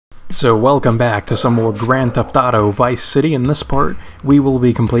So welcome back to some more Grand Theft Auto Vice City. In this part, we will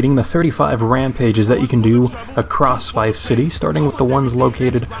be completing the 35 rampages that you can do across Vice City, starting with the ones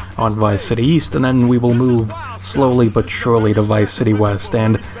located on Vice City East, and then we will move slowly but surely to Vice City West.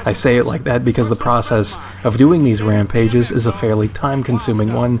 And I say it like that because the process of doing these rampages is a fairly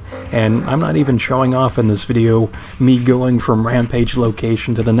time-consuming one, and I'm not even showing off in this video me going from rampage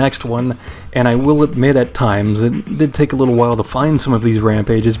location to the next one, and I will admit at times it did take a little while to find some of these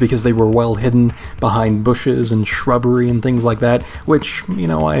rampages because they were well hidden behind bushes and shrubbery and things like that, which, you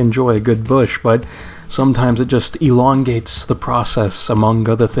know, I enjoy a good bush, but sometimes it just elongates the process, among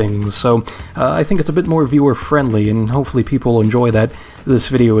other things. So I think it's a bit more viewer-friendly, and hopefully people enjoy that this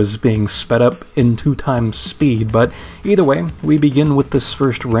video is being sped up in 2x speed. But either way, we begin with this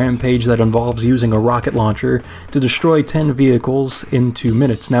first rampage that involves using a rocket launcher to destroy 10 vehicles in 2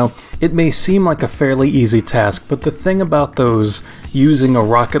 minutes. Now, it may seem like a fairly easy task, but the thing about those using a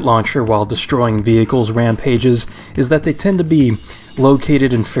rocket launcher while destroying vehicles rampages is that they tend to be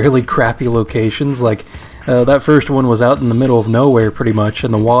located in fairly crappy locations. Like that first one was out in the middle of nowhere pretty much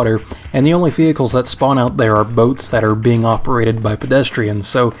in the water, and the only vehicles that spawn out there are boats that are being operated by pedestrians,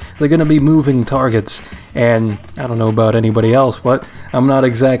 so they're going to be moving targets. And I don't know about anybody else, but I'm not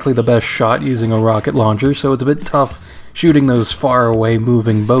exactly the best shot using a rocket launcher, so it's a bit tough shooting those far away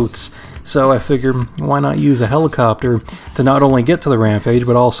moving boats. So I figure, why not use a helicopter to not only get to the rampage,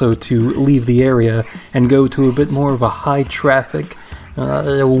 but also to leave the area and go to a bit more of a high traffic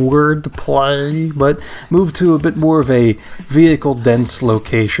word play, but move to a bit more of a vehicle-dense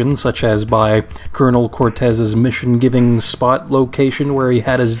location, such as by Colonel Cortez's mission-giving spot location where he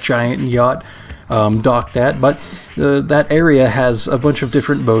had his giant yacht docked at. But that area has a bunch of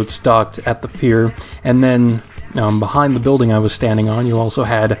different boats docked at the pier, and then behind the building I was standing on, you also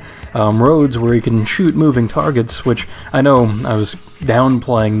had roads where you can shoot moving targets, which I know I was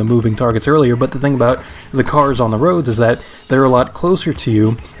downplaying the moving targets earlier, but the thing about the cars on the roads is that they're a lot closer to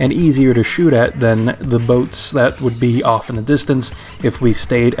you and easier to shoot at than the boats that would be off in the distance if we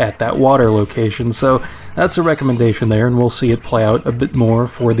stayed at that water location. So that's a recommendation there, and we'll see it play out a bit more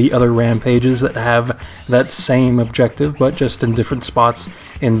for the other rampages that have that same objective, but just in different spots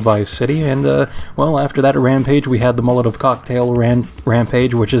in Vice City. And, well, after that rampage, we had the Molotov Cocktail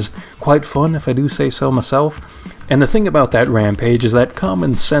rampage, which is quite fun, if I do say so myself. And the thing about that rampage is that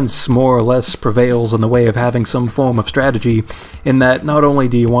common sense more or less prevails in the way of having some form of strategy, in that not only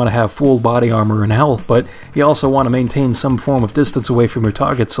do you want to have full body armor and health, but you also want to maintain some form of distance away from your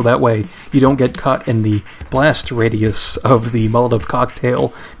target, so that way you don't get caught in the blast radius of the Molotov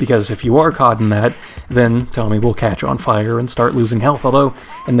Cocktail, because if you are caught in that, then Tommy will catch on fire and start losing health. Although,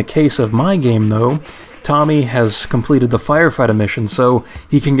 in the case of my game though, Tommy has completed the firefighter mission, so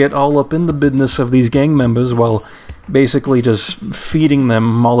he can get all up in the business of these gang members while basically just feeding them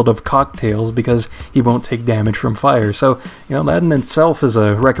Molotov cocktails because he won't take damage from fire. So, you know, that in itself is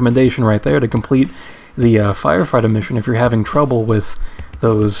a recommendation right there to complete the firefighter mission if you're having trouble with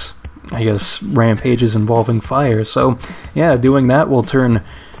those, I guess, rampages involving fire. So, yeah, doing that will turn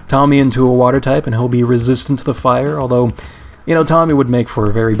Tommy into a water type, and he'll be resistant to the fire, although, you know, Tommy would make for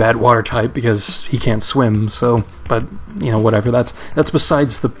a very bad water type because he can't swim, so, but, you know, whatever, that's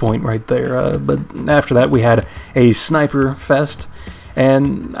besides the point right there. But after that we had a sniper fest,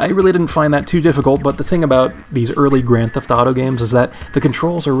 and I really didn't find that too difficult, but the thing about these early Grand Theft Auto games is that the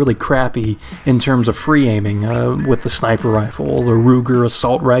controls are really crappy in terms of free aiming, with the sniper rifle, the Ruger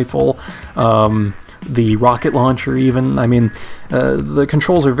assault rifle, the rocket launcher even. I mean, the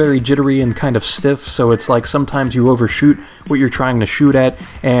controls are very jittery and kind of stiff, so it's like sometimes you overshoot what you're trying to shoot at,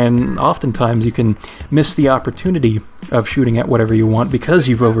 and oftentimes you can miss the opportunity of shooting at whatever you want because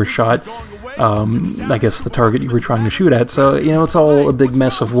you've overshot, I guess, the target you were trying to shoot at. So, you know, it's all a big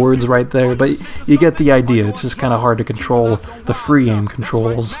mess of words right there, but you get the idea. It's just kind of hard to control the free aim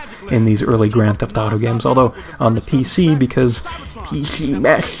controls in these early Grand Theft Auto games, although on the PC, because PC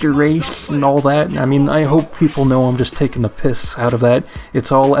Master Race and all that, I mean, I hope people know I'm just taking the piss out of that.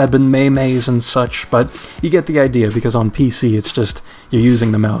 It's all Eben Maymays and such, but you get the idea, because on PC it's just you're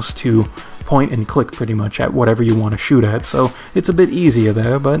using the mouse to point and click pretty much at whatever you want to shoot at, so it's a bit easier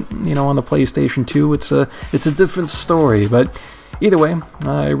there. But, you know, on the PlayStation 2 it's a different story. But either way,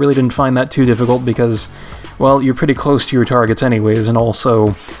 I really didn't find that too difficult because, well, you're pretty close to your targets anyways, and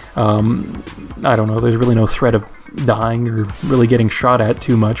also, I don't know, there's really no threat of dying or really getting shot at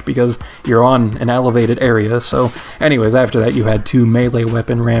too much because you're on an elevated area. So anyways, after that you had 2 melee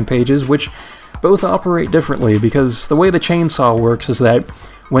weapon rampages, which both operate differently, because the way the chainsaw works is that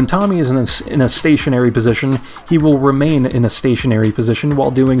when Tommy is in a stationary position, he will remain in a stationary position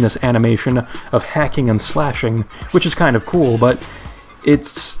while doing this animation of hacking and slashing, which is kind of cool, but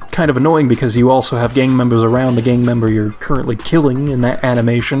it's kind of annoying because you also have gang members around the gang member you're currently killing in that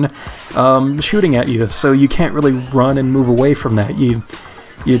animation, shooting at you, so you can't really run and move away from that.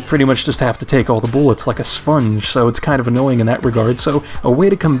 You pretty much just have to take all the bullets like a sponge, so it's kind of annoying in that regard. So a way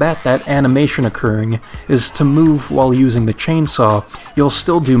to combat that animation occurring is to move while using the chainsaw. You'll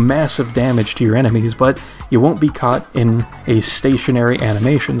still do massive damage to your enemies, but you won't be caught in a stationary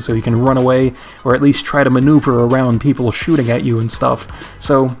animation, so you can run away or at least try to maneuver around people shooting at you and stuff.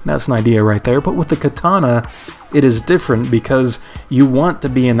 So that's an idea right there. But with the katana, it is different because you want to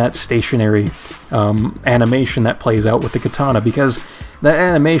be in that stationary animation that plays out with the katana, because that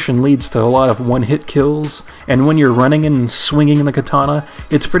animation leads to a lot of one-hit kills, and when you're running and swinging the katana,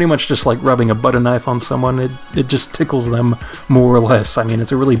 it's pretty much just like rubbing a butter knife on someone. It just tickles them, more or less. I mean,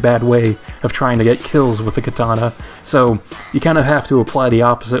 it's a really bad way of trying to get kills with the katana, so you kind of have to apply the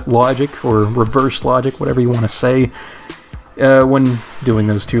opposite logic, or reverse logic, whatever you want to say, when doing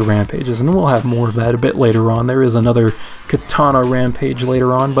those two rampages, and we'll have more of that a bit later on. There is another katana rampage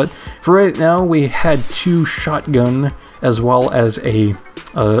later on, but for right now we had two shotgun as well as a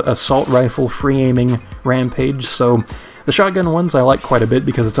assault rifle free aiming rampage. So the shotgun ones I like quite a bit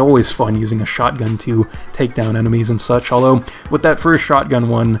because it's always fun using a shotgun to take down enemies and such, although with that first shotgun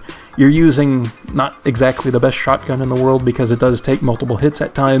one, you're using not exactly the best shotgun in the world because it does take multiple hits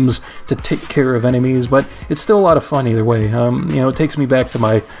at times to take care of enemies, but it's still a lot of fun either way. You know, it takes me back to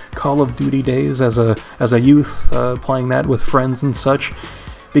my Call of Duty days as a youth, playing that with friends and such.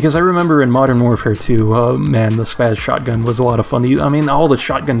 Because I remember in Modern Warfare 2, man, the Spaz shotgun was a lot of fun to use. I mean, all the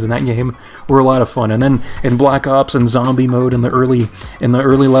shotguns in that game were a lot of fun. And then in Black Ops and Zombie mode in the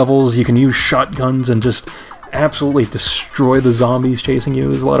early levels, you can use shotguns and just absolutely destroy the zombies chasing you. It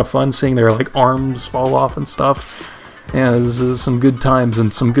was a lot of fun seeing their like arms fall off and stuff. Yeah, there's some good times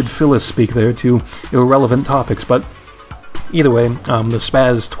and some good Phyllis speak there to irrelevant topics. But either way, the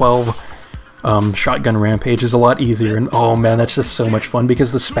Spaz 12 shotgun rampage is a lot easier, and oh man, that's just so much fun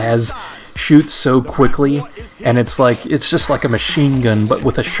because the Spaz shoots so quickly, and it's just like a machine gun but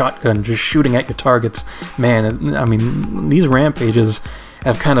with a shotgun just shooting at your targets. Man, I mean, these rampages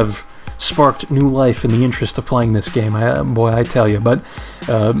have kind of sparked new life in the interest of playing this game, boy, I tell you. But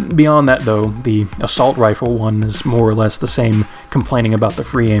beyond that though, the assault rifle one is more or less the same, complaining about the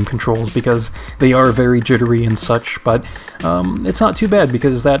free aim controls because they are very jittery and such, but it's not too bad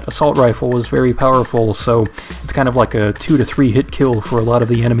because that assault rifle was very powerful, so it's kind of like a 2 to 3 hit kill for a lot of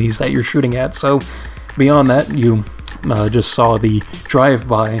the enemies that you're shooting at. So beyond that, you just saw the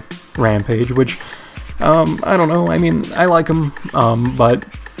drive-by rampage, which I don't know, I mean, I like them, but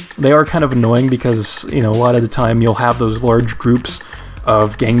they are kind of annoying because, you know, a lot of the time you'll have those large groups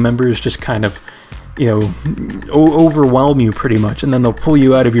of gang members just kind of, you know, overwhelm you pretty much, and then they'll pull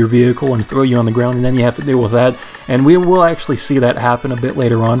you out of your vehicle and throw you on the ground, and then you have to deal with that. And we will actually see that happen a bit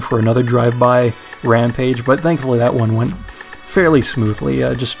later on for another drive-by rampage, but thankfully that one went fairly smoothly,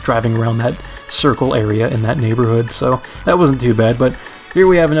 just driving around that circle area in that neighborhood, so that wasn't too bad. But here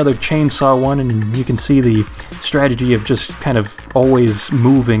we have another chainsaw one, and you can see the strategy of just kind of always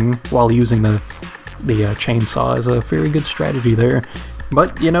moving while using the chainsaw is a very good strategy there.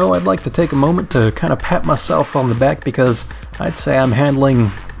 But, you know, I'd like to take a moment to kind of pat myself on the back because I'd say I'm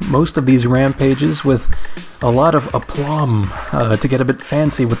handling most of these rampages with a lot of aplomb, to get a bit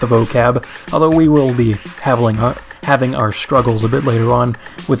fancy with the vocab, although we will be having our struggles a bit later on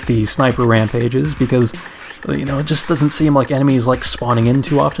with the sniper rampages because, you know, it just doesn't seem like enemies like spawning in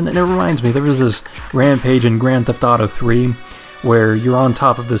too often. And it reminds me, there was this rampage in Grand Theft Auto 3 where you're on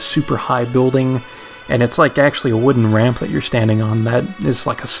top of this super high building, and it's like actually a wooden ramp that you're standing on that is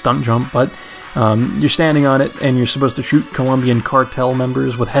like a stunt jump, but you're standing on it and you're supposed to shoot Colombian cartel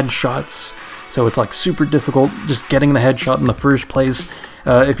members with headshots, so it's like super difficult just getting the headshot in the first place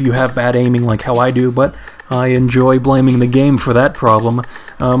if you have bad aiming like how I do, but I enjoy blaming the game for that problem.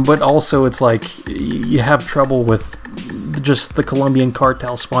 But also it's like you have trouble with just the Colombian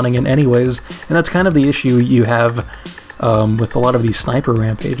cartel spawning in anyways, and that's kind of the issue you have with a lot of these sniper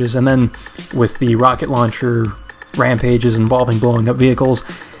rampages. And then with the rocket launcher rampages involving blowing up vehicles,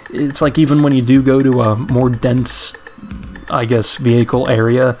 it's like even when you do go to a more dense, I guess, vehicle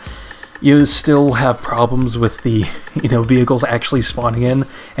area, you still have problems with the, you know, vehicles actually spawning in,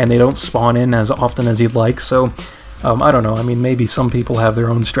 and they don't spawn in as often as you'd like. So I don't know, I mean, maybe some people have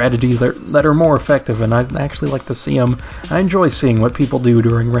their own strategies that are more effective, and I'd actually like to see them. I enjoy seeing what people do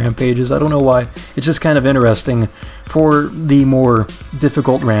during rampages. I don't know why. It's just kind of interesting for the more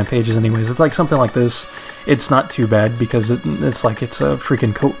difficult rampages anyways. It's like something like this. It's not too bad because it's like it's a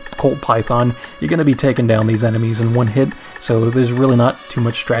freaking Colt Python. You're going to be taking down these enemies in one hit, so there's really not too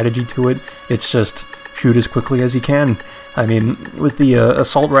much strategy to it. It's just shoot as quickly as you can. I mean, with the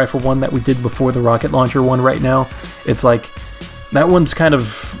assault rifle one that we did before the rocket launcher one right now, it's like, that one's kind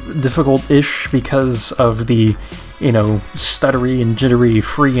of difficult-ish because of the, you know, stuttery and jittery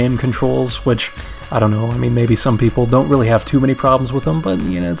free aim controls, which, I don't know, I mean, maybe some people don't really have too many problems with them, but,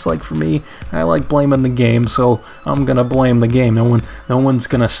 you know, it's like, for me, I like blaming the game, so I'm gonna blame the game. No one's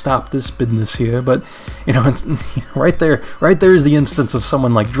gonna stop this business here, but, you know, it's right there is the instance of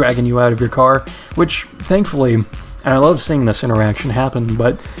someone, like, dragging you out of your car, which, thankfully, and I love seeing this interaction happen,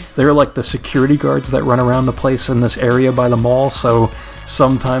 but they're like the security guards that run around the place in this area by the mall, so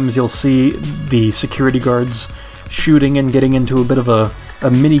sometimes you'll see the security guards shooting and getting into a bit of a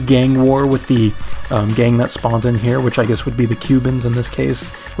mini gang war with the gang that spawns in here, which I guess would be the Cubans in this case,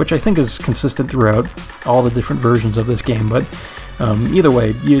 which I think is consistent throughout all the different versions of this game, but either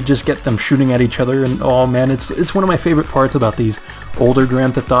way, you just get them shooting at each other, and oh man, it's one of my favorite parts about these older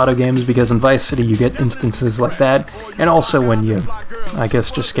Grand Theft Auto games, because in Vice City you get instances like that, and also when you, I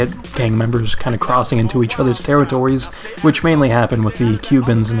guess, just get gang members kind of crossing into each other's territories, which mainly happen with the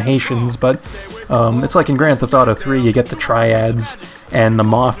Cubans and Haitians, but it's like in Grand Theft Auto 3 you get the Triads and the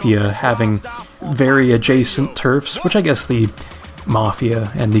Mafia having very adjacent turfs, which I guess the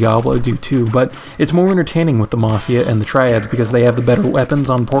Mafia and Diablo do too, but it's more entertaining with the Mafia and the Triads because they have the better weapons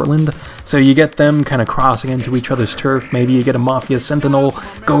on Portland, so you get them kind of crossing into each other's turf. Maybe you get a Mafia Sentinel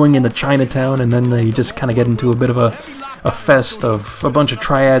going into Chinatown, and then they just kind of get into a bit of a fest of a bunch of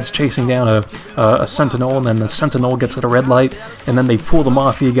Triads chasing down a Sentinel, and then the Sentinel gets at a red light, and then they pull the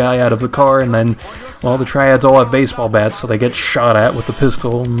Mafia guy out of the car, and then, well, the Triads all have baseball bats, so they get shot at with the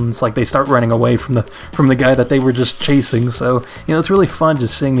pistol, and it's like they start running away from the guy that they were just chasing. So, you know, it's really fun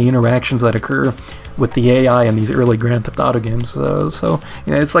just seeing the interactions that occur with the AI in these early Grand Theft Auto games. So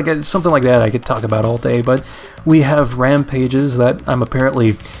you know, it's like something like that I could talk about all day, but we have Rampages that I'm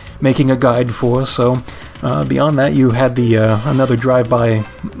apparently making a guide for, so beyond that you had the another drive-by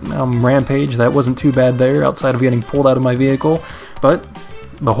Rampage that wasn't too bad there, outside of getting pulled out of my vehicle, but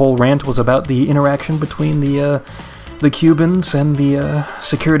the whole rant was about the interaction between the Cubans and the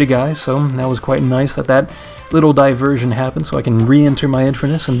security guys, so that was quite nice that little diversion happened, so I can re-enter my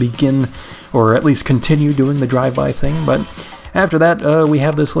Infernus and begin, or at least continue doing the drive-by thing. But after that, we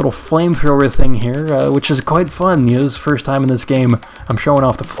have this little flamethrower thing here, which is quite fun. You know, this is the first time in this game I'm showing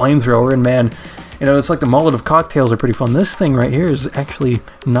off the flamethrower, and man, you know, it's like the Molotov cocktails are pretty fun. This thing right here is actually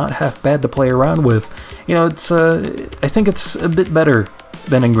not half bad to play around with. You know, it's I think it's a bit better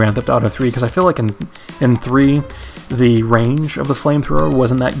than in Grand Theft Auto 3, because I feel like in 3, the range of the flamethrower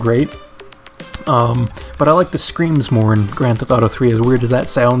wasn't that great. But I like the screams more in Grand Theft Auto 3, as weird as that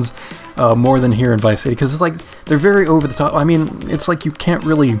sounds, more than here in Vice City, because it's like, they're very over the top. I mean, it's like you can't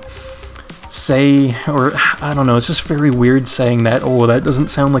really say, or I don't know, it's just very weird saying that, oh, that doesn't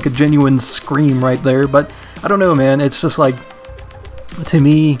sound like a genuine scream right there, but I don't know, man, it's just like, to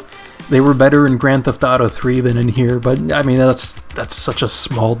me, they were better in Grand Theft Auto 3 than in here, but I mean, that's such a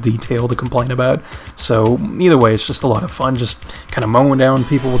small detail to complain about. So either way, it's just a lot of fun, just kind of mowing down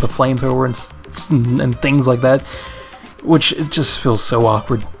people with a flamethrower and things like that, which it just feels so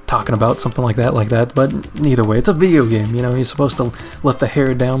awkward talking about something like that, but either way, it's a video game, you know, you're supposed to let the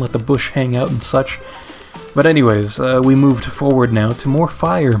hair down, let the bush hang out and such. But anyways, we moved forward now to more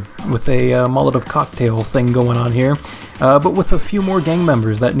fire with a Molotov cocktail thing going on here, but with a few more gang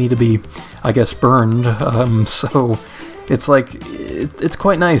members that need to be, I guess, burned, so it's like, it's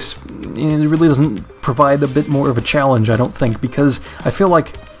quite nice. It really doesn't provide a bit more of a challenge, I don't think, because I feel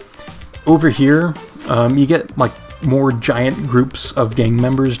like over here, you get like more giant groups of gang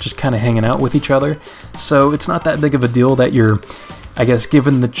members just kind of hanging out with each other, so it's not that big of a deal that you're, I guess,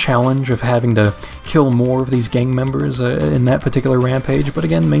 given the challenge of having to kill more of these gang members in that particular rampage, but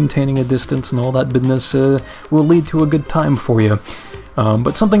again, maintaining a distance and all that business will lead to a good time for you.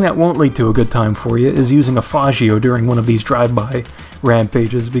 But something that won't lead to a good time for you is using a Faggio during one of these drive-by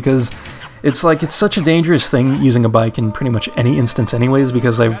rampages, because it's like, it's such a dangerous thing using a bike in pretty much any instance anyways,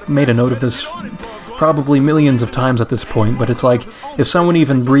 because I've made a note of this probably millions of times at this point, but it's like, if someone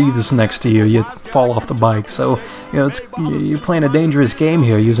even breathes next to you, you fall off the bike. So, you know, you're playing a dangerous game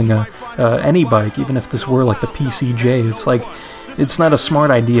here using any bike, even if this were like the PCJ. It's like, it's not a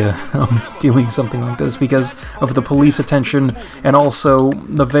smart idea doing something like this because of the police attention, and also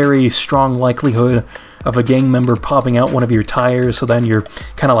the very strong likelihood of a gang member popping out one of your tires, so then you're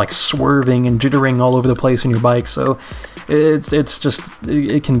kind of like swerving and jittering all over the place on your bike. So it's just,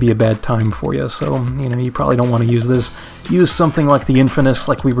 it can be a bad time for you. So, you know, you probably don't want to use this. Use something like the Infernus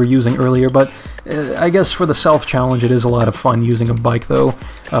like we were using earlier, but I guess for the self-challenge it is a lot of fun using a bike though.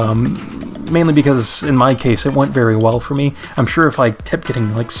 mainly because in my case it went very well for me. I'm sure if I kept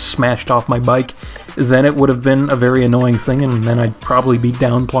getting like smashed off my bike, then it would have been a very annoying thing, and then I'd probably be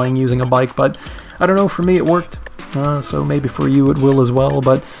downplaying using a bike, but I don't know, for me it worked. So maybe for you it will as well,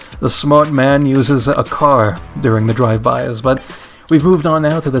 but the smart man uses a car during the drive-bys. But we've moved on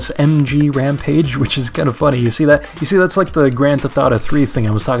now to this MG Rampage, which is kind of funny. You see that? You see, that's like the Grand Theft Auto 3 thing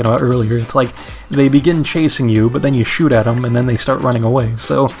I was talking about earlier. It's like they begin chasing you, but then you shoot at them, and then they start running away.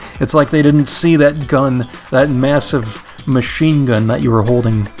 So it's like they didn't see that gun, that massive machine gun that you were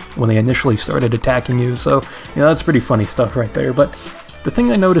holding when they initially started attacking you. So, you know, that's pretty funny stuff right there. But the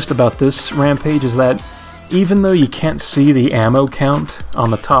thing I noticed about this Rampage is that even though you can't see the ammo count on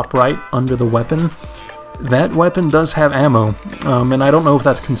the top right under the weapon, that weapon does have ammo, and I don't know if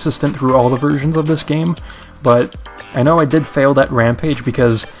that's consistent through all the versions of this game, but I know I did fail that Rampage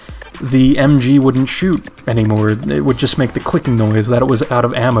because the MG wouldn't shoot anymore. It would just make the clicking noise that it was out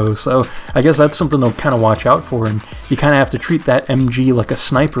of ammo, so I guess that's something to kind of watch out for, and you kind of have to treat that MG like a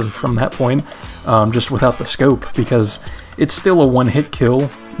sniper from that point, just without the scope, because it's still a one-hit kill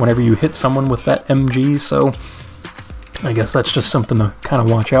whenever you hit someone with that MG, so I guess that's just something to kind of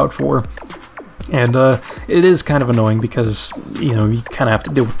watch out for. And it is kind of annoying because, you know, you kind of have to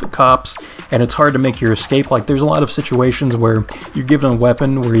deal with the cops, and it's hard to make your escape. Like, there's a lot of situations where you're given a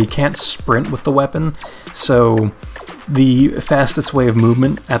weapon where you can't sprint with the weapon, so the fastest way of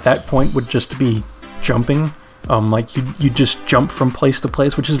movement at that point would just be jumping. Like, you just jump from place to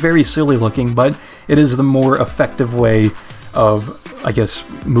place, which is very silly looking, but it is the more effective way of, I guess,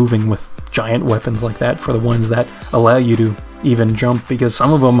 moving with giant weapons like that, for the ones that allow you to even jump, because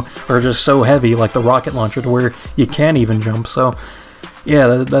some of them are just so heavy, like the rocket launcher, to where you can't even jump. So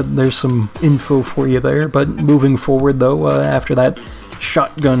yeah, there's some info for you there. But moving forward though, after that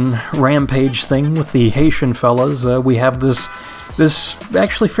shotgun rampage thing with the Haitian fellas, we have this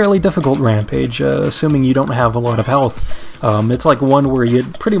actually fairly difficult rampage, assuming you don't have a lot of health. It's like one where you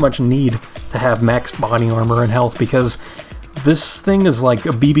pretty much need to have maxed body armor and health, because this thing is like a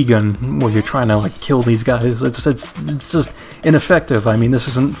BB gun where you're trying to like kill these guys. It's just ineffective. I mean, this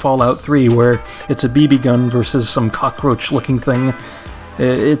isn't Fallout 3 where it's a BB gun versus some cockroach-looking thing.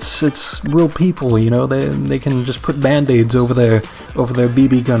 It's real people, you know. They can just put band-aids over their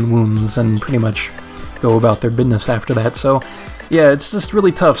BB gun wounds and pretty much go about their business after that. So yeah, it's just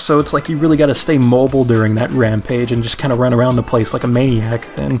really tough. So it's like you really got to stay mobile during that rampage and just kind of run around the place like a maniac.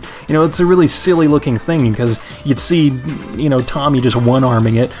 And, you know, it's a really silly looking thing, because you'd see, you know, Tommy just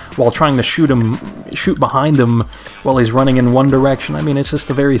one-arming it while trying to shoot behind him while he's running in one direction. I mean, it's just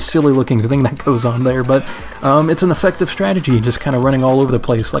a very silly looking thing that goes on there, but it's an effective strategy, just kind of running all over the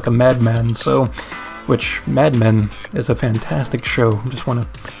place like a madman. So, which Mad Men is a fantastic show. Just want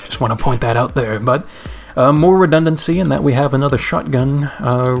to point that out there. But more redundancy in that we have another shotgun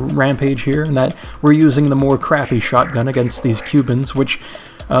rampage here, and that we're using the more crappy shotgun against these Cubans, which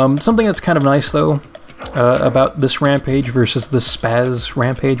something that's kind of nice though about this rampage versus the Spaz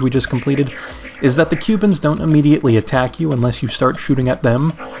rampage we just completed is that the Cubans don't immediately attack you unless you start shooting at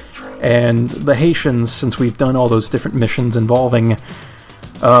them, and the Haitians, since we've done all those different missions involving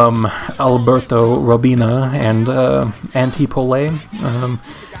Alberto Robina and Antipole,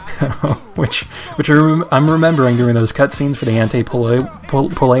 which I'm remembering during those cutscenes for the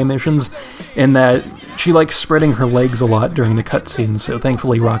Antipole missions, in that she likes spreading her legs a lot during the cutscenes, so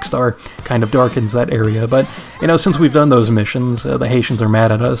thankfully Rockstar kind of darkens that area. But, you know, since we've done those missions, the Haitians are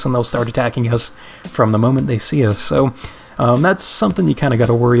mad at us, and they'll start attacking us from the moment they see us, so that's something you kind of got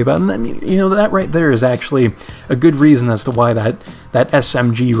to worry about. And then, you know, that right there is actually a good reason as to why that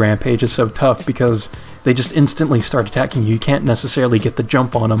SMG rampage is so tough, because they just instantly start attacking you. You can't necessarily get the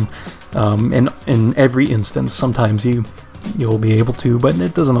jump on them in every instance. Sometimes you'll be able to, but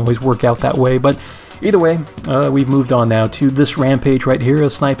it doesn't always work out that way. But either way, we've moved on now to this rampage right here, a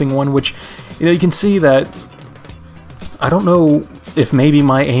sniping one, which, you know, you can see that I don't know if maybe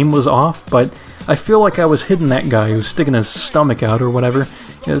my aim was off, but I feel like I was hitting that guy who's sticking his stomach out or whatever.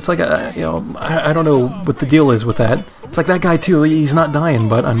 You know, it's like, you know, I don't know what the deal is with that. It's like that guy too, he's not dying,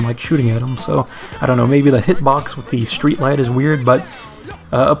 but I'm like shooting at him, so I don't know, maybe the hitbox with the street light is weird, but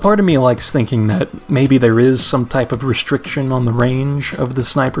a part of me likes thinking that maybe there is some type of restriction on the range of the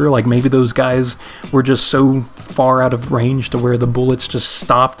sniper, like maybe those guys were just so far out of range to where the bullets just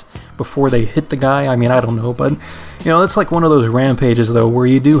stopped before they hit the guy. I mean, I don't know, but, you know, it's like one of those rampages, though, where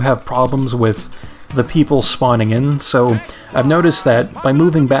you do have problems with the people spawning in. So I've noticed that by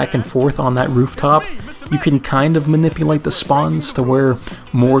moving back and forth on that rooftop, you can kind of manipulate the spawns to where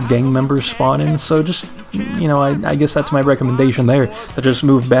more gang members spawn in, so just, you know, I guess that's my recommendation there, to just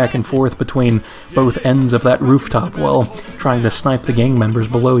move back and forth between both ends of that rooftop while trying to snipe the gang members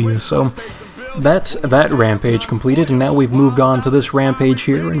below you. So that's that rampage completed, and now we've moved on to this rampage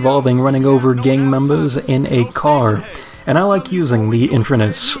here involving running over gang members in a car. And I like using the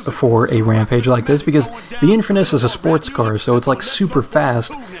Infernus for a rampage like this because the Infernus is a sports car, so it's like super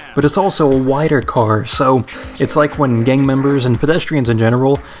fast, but it's also a wider car, so it's like when gang members and pedestrians in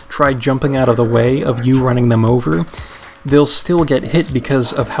general try jumping out of the way of you running them over, they'll still get hit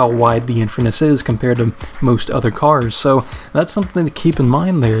because of how wide the Infernus is compared to most other cars. So that's something to keep in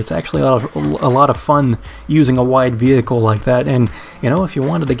mind there. It's actually a lot of fun using a wide vehicle like that, and you know, if you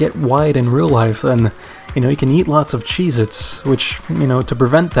wanted to get wide in real life, then you know, you can eat lots of Cheez-Its, which, you know, to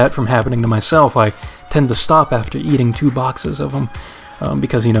prevent that from happening to myself, I tend to stop after eating 2 boxes of them,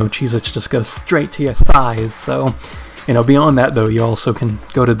 because, you know, Cheez-Its just go straight to your thighs. So, you know, beyond that, though, you also can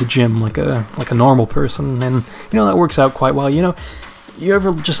go to the gym like a normal person, and, you know, that works out quite well. You know, you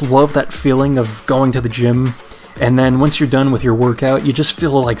ever just love that feeling of going to the gym, and then once you're done with your workout, you just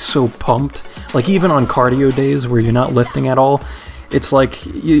feel, like, so pumped? Like, even on cardio days where you're not lifting at all, it's like,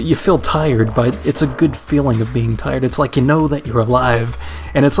 you feel tired, but it's a good feeling of being tired. It's like you know that you're alive.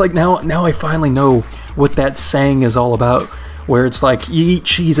 And it's like, now I finally know what that saying is all about, where it's like, you eat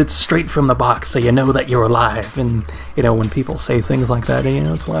Cheez-Its straight from the box, so you know that you're alive. And, you know, when people say things like that, you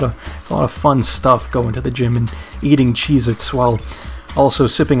know, it's a lot of fun stuff going to the gym and eating Cheez-Its while also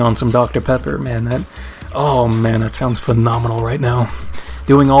sipping on some Dr. Pepper. Man, oh man, that sounds phenomenal right now.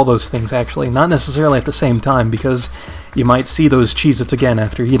 Doing all those things, actually. Not necessarily at the same time, because you might see those Cheez-Its again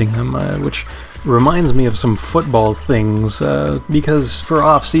after eating them, which reminds me of some football things, because for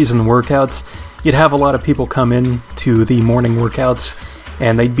off-season workouts, you'd have a lot of people come in to the morning workouts,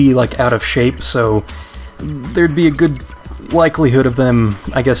 and they'd be, like, out of shape, so there'd be a good likelihood of them,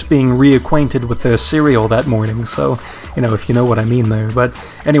 I guess, being reacquainted with their cereal that morning, so, you know, if you know what I mean there. But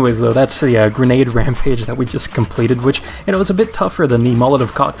anyways, though, that's the grenade rampage that we just completed, which, you know, is a bit tougher than the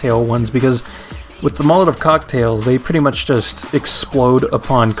Molotov cocktail ones, because with the Molotov cocktails, they pretty much just explode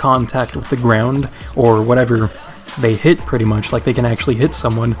upon contact with the ground, or whatever they hit, pretty much. Like, they can actually hit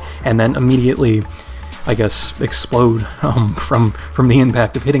someone, and then immediately, I guess, explode from the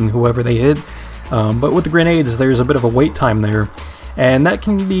impact of hitting whoever they hit. But with the grenades, there's a bit of a wait time there, and that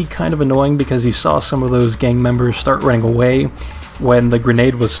can be kind of annoying because you saw some of those gang members start running away when the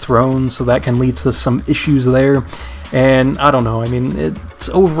grenade was thrown, so that can lead to some issues there. And I don't know, I mean, it's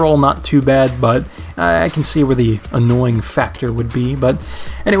overall not too bad, but I can see where the annoying factor would be. But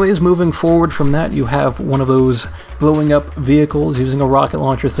anyways, moving forward from that, you have one of those blowing up vehicles using a rocket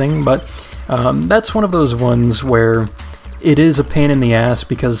launcher thing, but that's one of those ones where it is a pain in the ass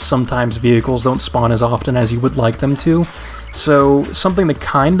because sometimes vehicles don't spawn as often as you would like them to. So something to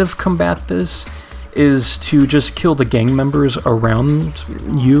kind of combat this is to just kill the gang members around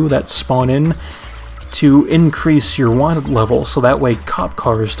you that spawn in, to increase your wanted level, so that way cop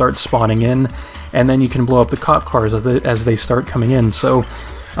cars start spawning in, and then you can blow up the cop cars as they start coming in. So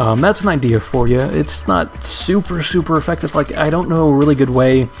that's an idea for you. It's not super effective. Like, I don't know a really good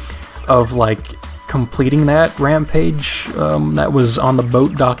way of, like, completing that rampage that was on the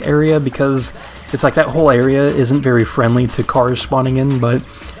boat dock area, because it's like that whole area isn't very friendly to cars spawning in. But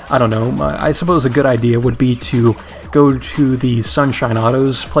I don't know, I suppose a good idea would be to go to the Sunshine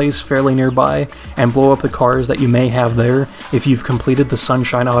Autos place fairly nearby and blow up the cars that you may have there if you've completed the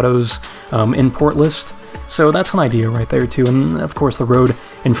Sunshine Autos import list. So that's an idea right there too. And of course the road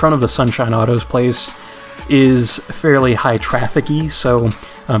in front of the Sunshine Autos place is fairly high traffic-y, so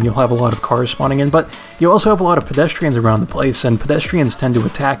you'll have a lot of cars spawning in, but you also have a lot of pedestrians around the place, and pedestrians tend to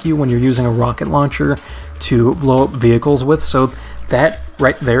attack you when you're using a rocket launcher to blow up vehicles with, so that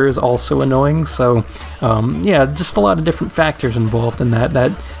right there is also annoying. So yeah, just a lot of different factors involved in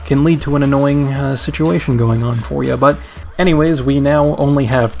that can lead to an annoying situation going on for you. But anyways, we now only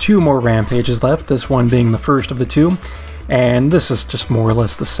have 2 more rampages left, this one being the first of the 2. And this is just more or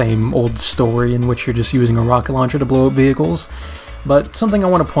less the same old story in which you're just using a rocket launcher to blow up vehicles. But something I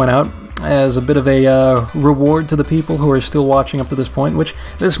want to point out as a bit of a reward to the people who are still watching up to this point, which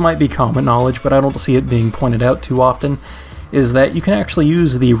this might be common knowledge, but I don't see it being pointed out too often, is that you can actually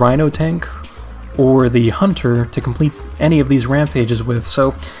use the Rhino tank or the Hunter to complete any of these rampages with.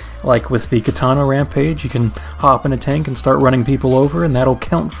 So, like with the Katana rampage, you can hop in a tank and start running people over, and that'll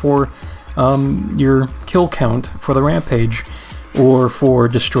count for your kill count for the rampage. Or for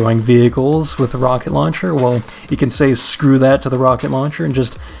destroying vehicles with the rocket launcher, well, you can say screw that to the rocket launcher and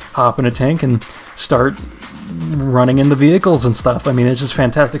just hop in a tank and start running into vehicles and stuff. I mean, it's just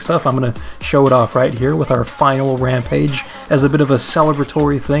fantastic stuff. I'm going to show it off right here with our final rampage as a bit of a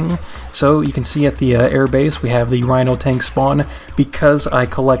celebratory thing. So you can see at the air base we have the Rhino tank spawn because I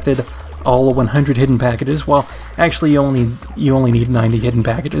collected all 100 hidden packages. Well, actually you only need 90 hidden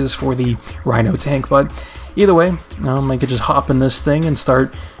packages for the Rhino tank, but either way, I could just hop in this thing and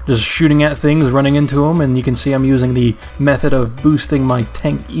start just shooting at things, running into them, and you can see I'm using the method of boosting my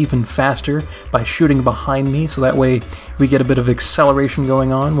tank even faster by shooting behind me, so that way we get a bit of acceleration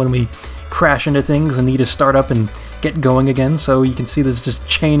going on when we crash into things and need to start up and get going again. So you can see there's just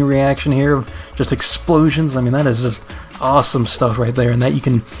chain reaction here of just explosions. I mean, that is just awesome stuff right there, and that you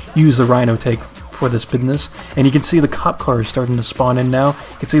can use the Rhino tank for this business. And you can see the cop cars starting to spawn in now.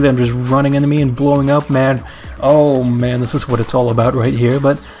 You can see them just running into me and blowing up, man. Oh man, this is what it's all about right here.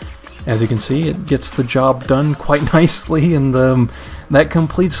 But as you can see, it gets the job done quite nicely, and that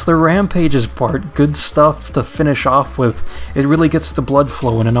completes the Rampages part. Good stuff to finish off with. It really gets the blood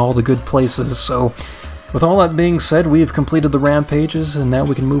flowing in all the good places. So with all that being said, we have completed the Rampages, and now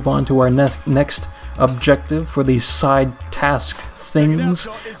we can move on to our next objective for these side task things,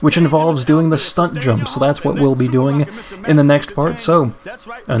 which involves doing the stunt jump. So that's what we'll be doing in the next part. So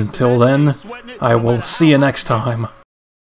until then, I will see you next time.